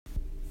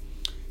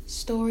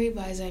Story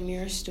by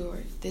Zymira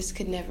Stewart. This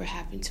could never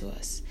happen to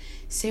us.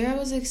 Sarah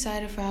was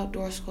excited for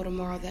outdoor school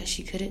tomorrow that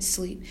she couldn't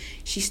sleep.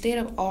 She stayed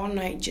up all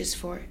night just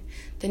for it.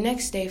 The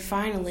next day,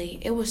 finally,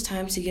 it was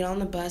time to get on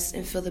the bus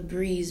and feel the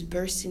breeze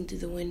bursting through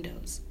the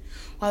windows.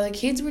 While the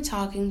kids were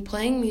talking,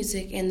 playing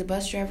music, and the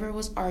bus driver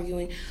was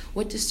arguing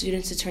with the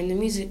students to turn the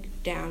music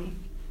down,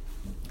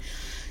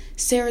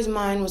 Sarah's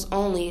mind was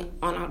only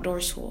on outdoor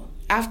school.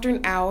 After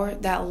an hour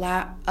of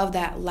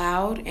that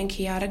loud and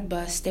chaotic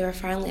bus, they were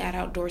finally at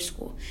outdoor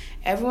school.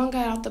 Everyone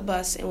got out the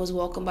bus and was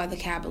welcomed by the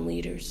cabin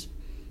leaders.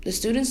 The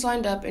students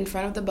lined up in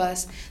front of the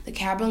bus. The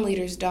cabin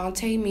leaders,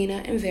 Dante,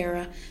 Mina, and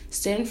Vera,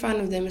 stood in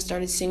front of them and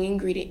started singing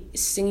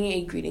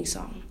a greeting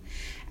song.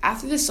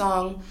 After the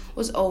song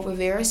was over,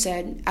 Vera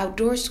said,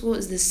 "Outdoor school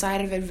is the site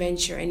of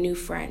adventure and new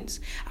friends.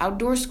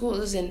 Outdoor school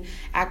is an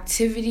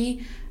active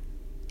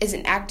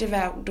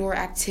outdoor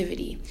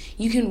activity.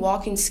 You can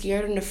walk in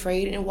scared and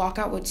afraid and walk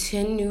out with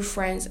 10 new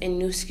friends and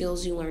new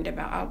skills you learned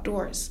about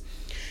outdoors.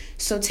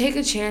 So take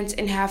a chance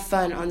and have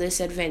fun on this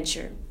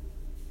adventure."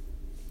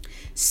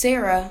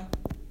 Sarah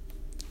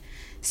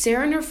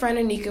and her friend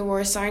Anika were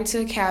assigned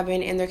to a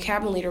cabin, and their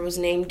cabin leader was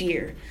named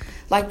Deer,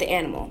 like the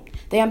animal.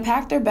 They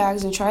unpacked their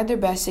bags and tried their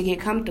best to get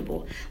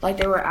comfortable, like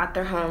they were at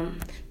their home.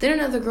 Then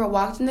another girl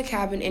walked in the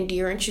cabin, and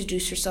Deer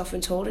introduced herself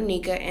and told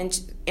Anika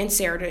and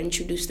Sarah to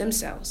introduce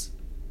themselves.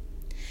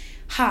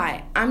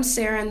 "Hi, I'm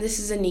Sarah and this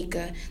is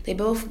Anika." They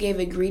both gave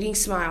a greeting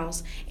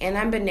smiles. "And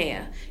I'm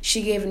Benea."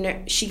 She gave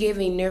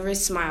a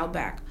nervous smile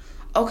back.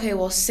 "Okay,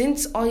 well,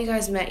 since all you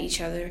guys met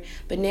each other,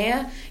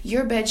 Benea,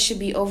 your bed should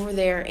be over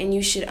there and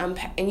you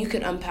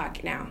could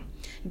unpack now,"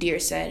 Deer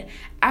said.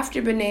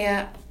 After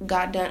Benea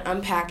got done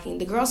unpacking,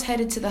 the girls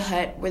headed to the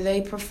hut where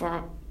they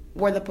performed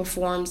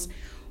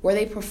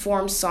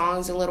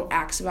songs and little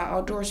acts about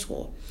outdoor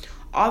school.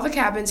 All the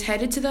cabins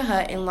headed to the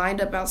hut and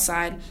lined up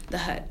outside the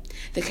hut.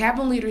 The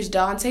cabin leaders,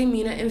 Dante,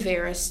 Mina, and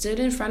Vera,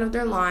 stood in front of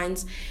their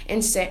lines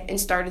and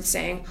started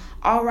saying,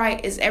 "All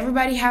right, is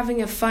everybody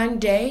having a fun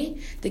day?"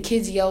 The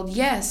kids yelled,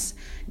 "Yes."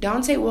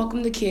 Dante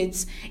welcomed the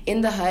kids in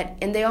the hut,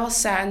 and they all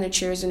sat in their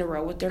chairs in a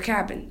row with their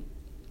cabin.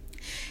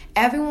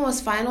 Everyone was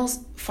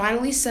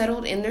finally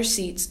settled in their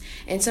seats,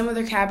 and some of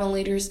their cabin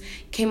leaders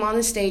came on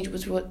the stage,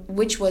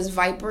 which was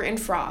Viper and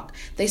Frog.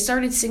 They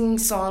started singing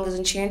songs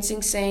and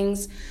chanting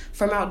sayings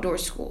from outdoor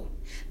school.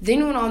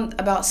 Then went on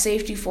about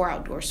safety for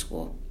outdoor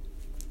school.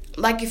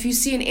 Like, if you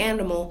see an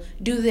animal,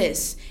 do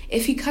this.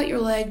 If you cut your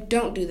leg,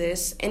 don't do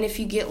this. And if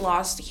you get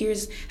lost,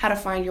 here's how to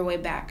find your way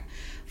back.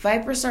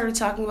 Viper started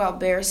talking about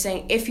bears,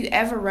 saying, "If you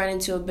ever run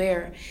into a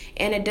bear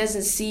and it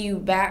doesn't see you,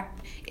 back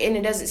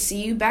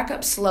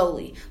up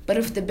slowly. But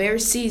if the bear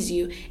sees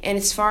you and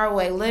it's far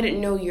away, let it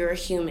know you're a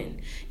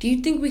human." Do you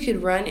think we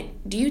could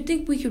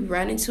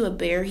run into a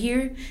bear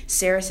here?"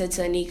 Sarah said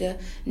to Anika.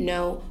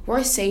 "No,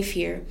 we're safe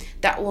here.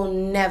 That will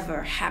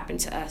never happen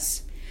to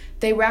us."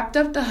 They wrapped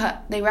up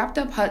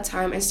hut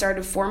time and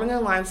started forming a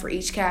line for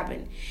each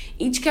cabin.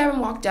 Each cabin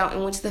walked out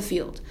and went to the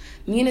field.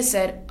 Mina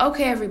said,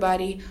 "Okay,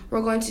 everybody, we're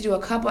going to do a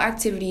couple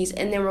activities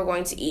and then we're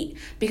going to eat,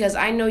 because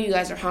I know you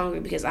guys are hungry,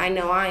 because I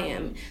know I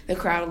am." The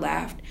crowd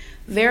laughed.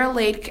 Vera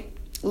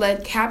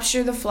led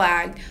capture the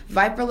flag,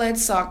 Viper led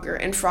soccer,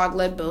 and Frog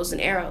led bows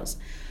and arrows.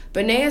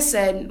 Benea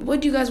said, "What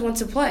do you guys want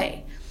to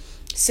play?"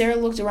 Sarah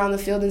looked around the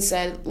field and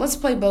said, "Let's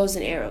play bows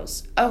and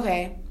arrows."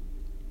 "Okay."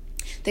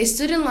 They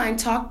stood in line,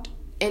 talked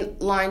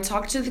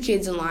to the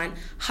kids in line.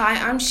 Hi,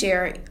 I'm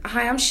Sherry.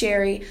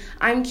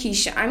 I'm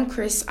Keisha. I'm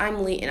Chris.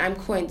 I'm Lee. And I'm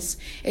Quince.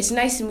 It's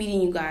nice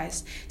meeting you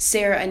guys,"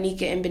 Sarah,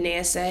 Anika, and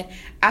Benea said.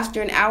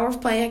 After an hour of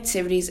playing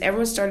activities,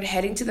 everyone started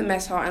heading to the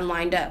mess hall and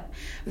lined up.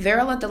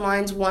 Vera led the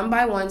lines one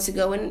by one to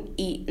go and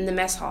eat in the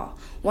mess hall.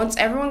 Once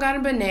everyone got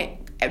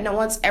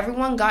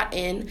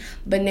in,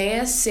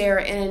 Benea,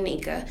 Sarah, and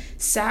Anika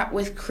sat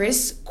with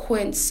Chris,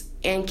 Quince,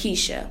 and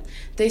Keisha.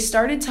 They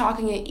started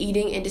talking and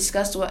eating and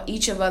discussed what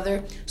each of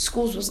other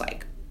schools was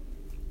like.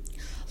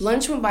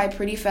 Lunch went by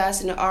pretty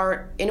fast, and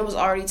it was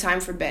already time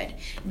for bed.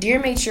 Deer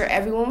made sure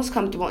everyone was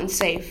comfortable and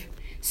safe.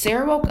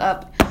 Sarah woke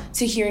up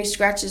to hearing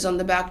scratches on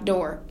the back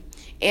door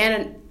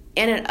and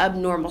an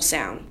abnormal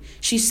sound.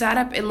 She sat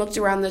up and looked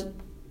around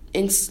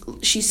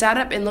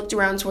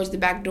towards the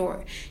back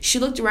door. She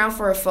looked around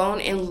for her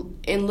phone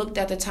and looked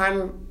at the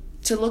time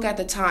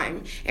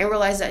and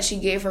realized that she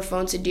gave her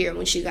phone to Deer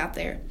when she got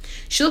there.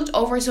 She looked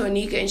over to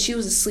Anika, and she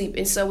was asleep,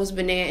 and so was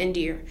Benea and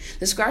Deer.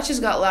 The scratches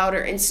got louder,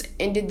 and so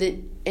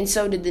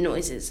did the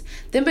noises.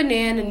 Then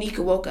Benea and Anika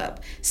woke up.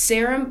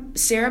 Sarah,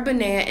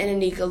 Benea,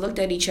 and Anika looked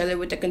at each other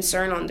with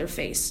concern on their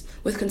face.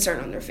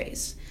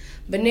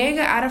 Benea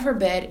got out of her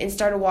bed and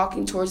started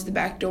walking towards the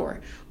back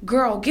door.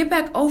 "Girl, get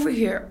back over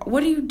here.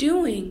 What are you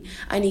doing?"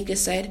 Anika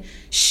said.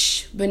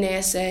 "Shh,"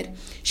 Benea said.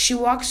 She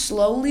walked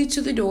slowly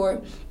to the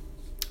door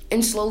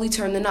and slowly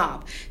turned the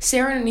knob.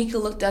 Sarah and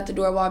Anika looked at the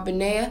door while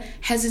Benea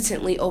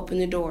hesitantly opened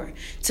the door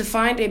to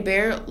find a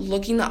bear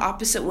looking the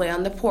opposite way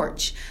on the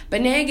porch.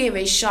 Benea gave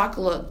a shocked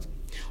look,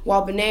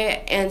 while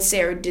Benea and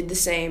Sarah did the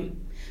same.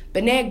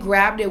 Benea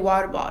grabbed a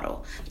water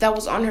bottle that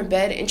was on her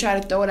bed and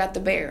tried to throw it at the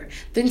bear.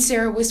 Then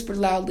Sarah whispered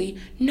loudly,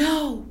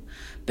 "No!"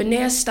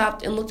 Benea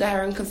stopped and looked at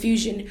her in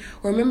confusion.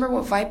 Remember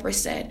what Viper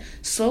said.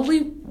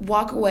 Slowly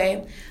walk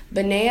away.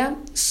 Benea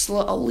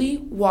slowly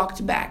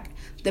walked back.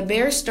 The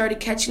bears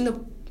started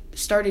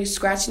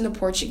scratching the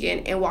porch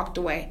again and walked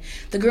away.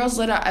 The girls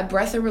let out a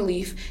breath of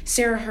relief.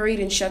 Sarah hurried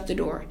and shut the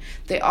door.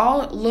 They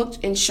all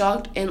looked and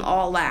shocked and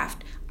all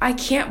laughed. I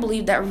can't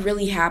believe that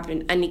really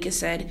happened, Anika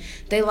said.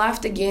 They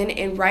laughed again,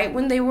 and right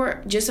when they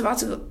were just about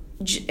to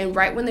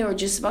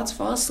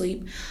fall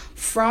asleep,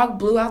 Frog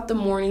blew out the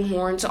morning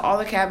horn to all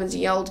the cabins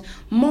and yelled,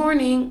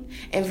 "Morning!"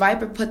 and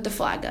Viper put the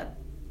flag up.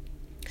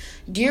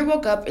 Deer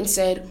woke up and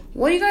said,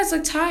 "Why do you guys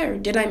look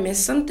tired? Did I miss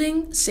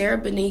something?" Sarah,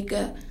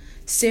 Benea,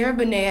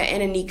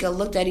 and Anika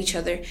looked at each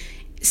other.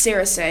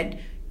 Sarah said,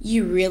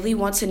 "You really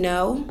want to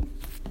know?"